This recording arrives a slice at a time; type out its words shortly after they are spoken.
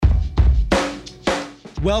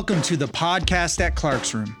Welcome to the podcast at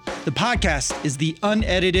Clark's Room. The podcast is the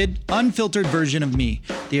unedited, unfiltered version of me.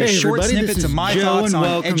 They are short snippets of my thoughts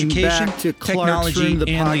on education, technology,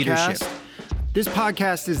 and leadership. This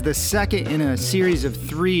podcast is the second in a series of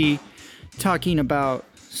 3 talking about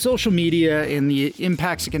social media and the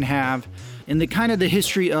impacts it can have and the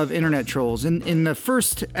history of internet trolls. In the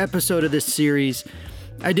first episode of this series,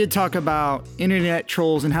 I did talk about internet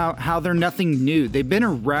trolls and how they're nothing new. They've been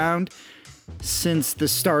around since the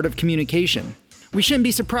start of communication. We shouldn't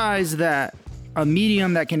be surprised that a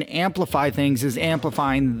medium that can amplify things is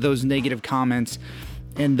amplifying those negative comments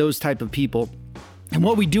and those type of people. And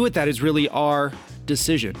what we do with that is really our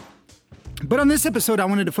decision. But on this episode, I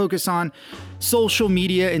wanted to focus on social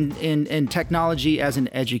media and technology as an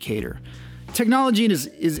educator. Technology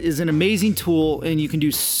is an amazing tool, and you can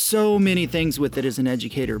do so many things with it as an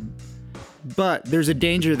educator. But there's a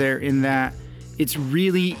danger there in that it's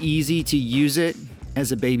really easy to use it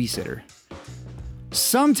as a babysitter.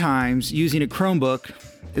 Sometimes using a Chromebook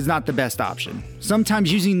is not the best option.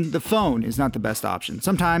 Sometimes using the phone is not the best option.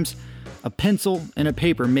 Sometimes a pencil and a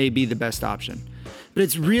paper may be the best option. But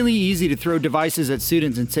it's really easy to throw devices at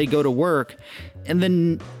students and say, go to work, and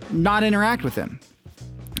then not interact with them.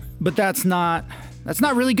 But that's not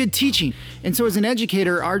really good teaching. And so as an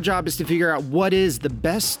educator, our job is to figure out what is the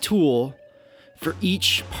best tool for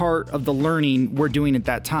each part of the learning we're doing at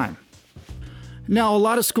that time. Now, a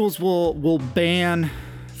lot of schools will ban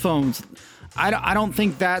phones. I don't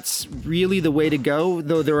think that's really the way to go,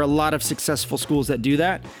 though there are a lot of successful schools that do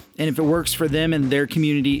that. And if it works for them and their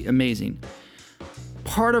community, amazing.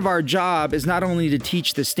 Part of our job is not only to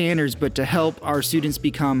teach the standards, but to help our students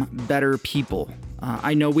become better people.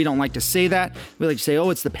 I know we don't like to say that. We like to say,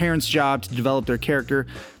 it's the parents' job to develop their character.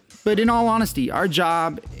 But in all honesty, our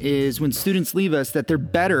job is when students leave us that they're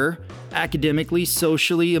better academically,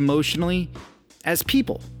 socially, emotionally, as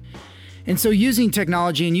people. And so using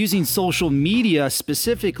technology and using social media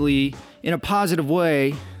specifically in a positive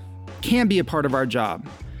way can be a part of our job.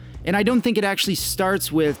 And I don't think it actually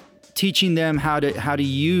starts with teaching them how to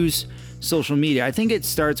use social media. I think it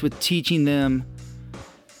starts with teaching them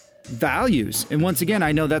values. And once again,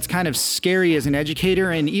 I know that's kind of scary as an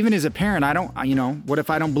educator, and even as a parent, what if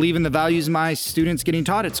I don't believe in the values my students getting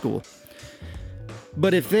taught at school?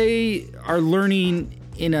 But if they are learning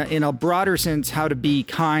in a broader sense how to be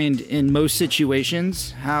kind in most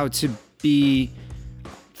situations, how to be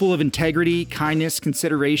full of integrity, kindness,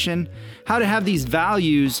 consideration, how to have these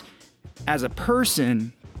values as a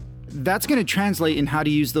person, that's going to translate in how to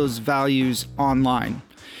use those values online.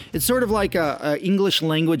 It's sort of like a English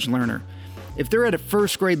language learner. If they're at a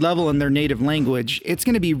first grade level in their native language, it's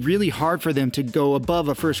going to be really hard for them to go above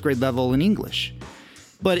a first grade level in English.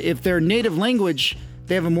 But if their native language,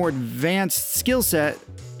 they have a more advanced skill set,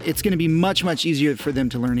 it's going to be much, much easier for them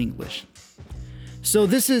to learn English. So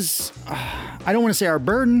this is, I don't want to say our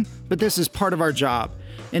burden, but this is part of our job.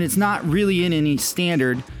 And it's not really in any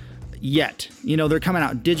standard yet. They're coming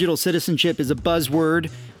out. Digital citizenship is a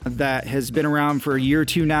buzzword that has been around for a year or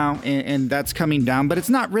two now, and that's coming down. But it's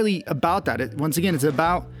not really about that. Once again, it's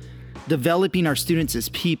about developing our students as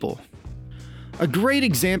people. A great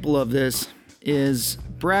example of this is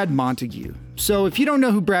Brad Montague. So if you don't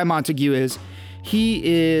know who Brad Montague is, he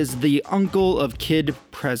is the uncle of Kid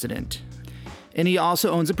President. And he also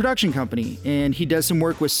owns a production company. And he does some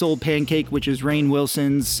work with Soul Pancake, which is Rainn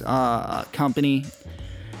Wilson's company.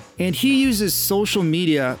 And he uses social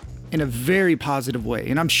media in a very positive way.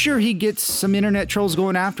 And I'm sure he gets some internet trolls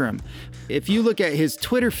going after him. If you look at his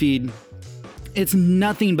Twitter feed, it's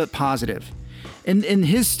nothing but positive. And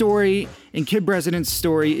his story and Kid President's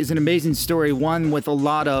story is an amazing story, one with a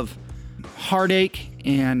lot of heartache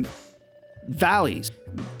and valleys,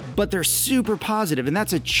 but they're super positive, and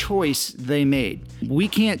that's a choice they made. We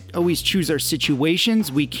can't always choose our situations.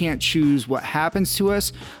 We can't choose what happens to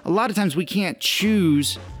us. A lot of times we can't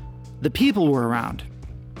choose the people we're around,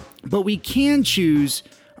 but we can choose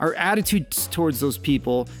our attitudes towards those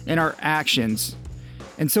people and our actions.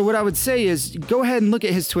 And so what I would say is go ahead and look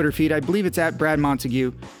at his Twitter feed. I believe it's at Brad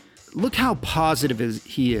Montague. Look how positive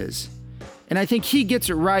he is. And I think he gets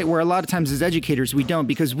it right, where a lot of times as educators, we don't,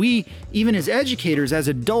 because we, even as educators, as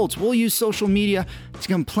adults, we'll use social media to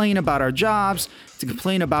complain about our jobs, to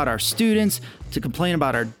complain about our students, to complain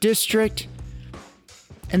about our district.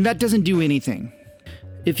 And that doesn't do anything.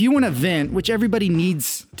 If you want to vent, which everybody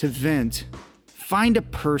needs to vent, find a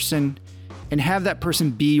person and have that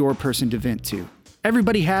person be your person to vent to.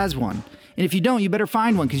 Everybody has one. And if you don't, you better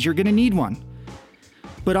find one, because you're going to need one.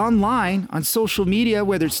 But online, on social media,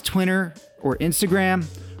 whether it's Twitter or Instagram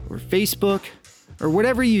or Facebook or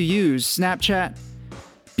whatever you use, Snapchat,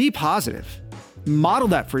 be positive. model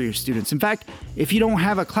that for your students. In fact, if you don't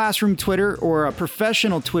have a classroom Twitter or a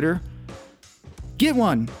professional Twitter, get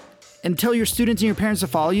one and tell your students and your parents to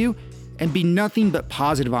follow you and be nothing but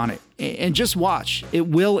positive on it. And just watch. It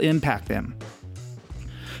will impact them.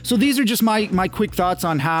 So these are just my quick thoughts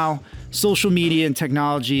on how social media and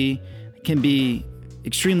technology can be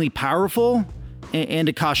extremely powerful and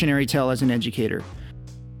a cautionary tale as an educator.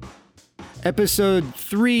 Episode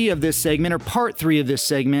 3 of this segment, or part 3 of this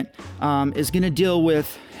segment, is going to deal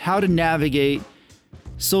with how to navigate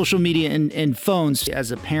social media and phones as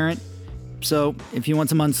a parent. So if you want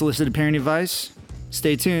some unsolicited parenting advice,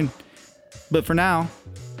 stay tuned. But for now,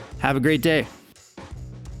 have a great day.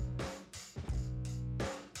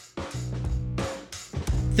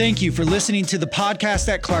 Thank you for listening to the podcast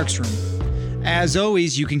at Clark's Room. As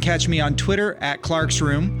always, you can catch me on Twitter at Clark's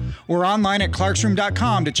Room or online at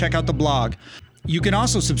clarksroom.com to check out the blog. You can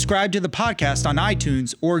also subscribe to the podcast on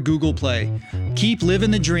iTunes or Google Play. Keep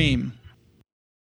living the dream.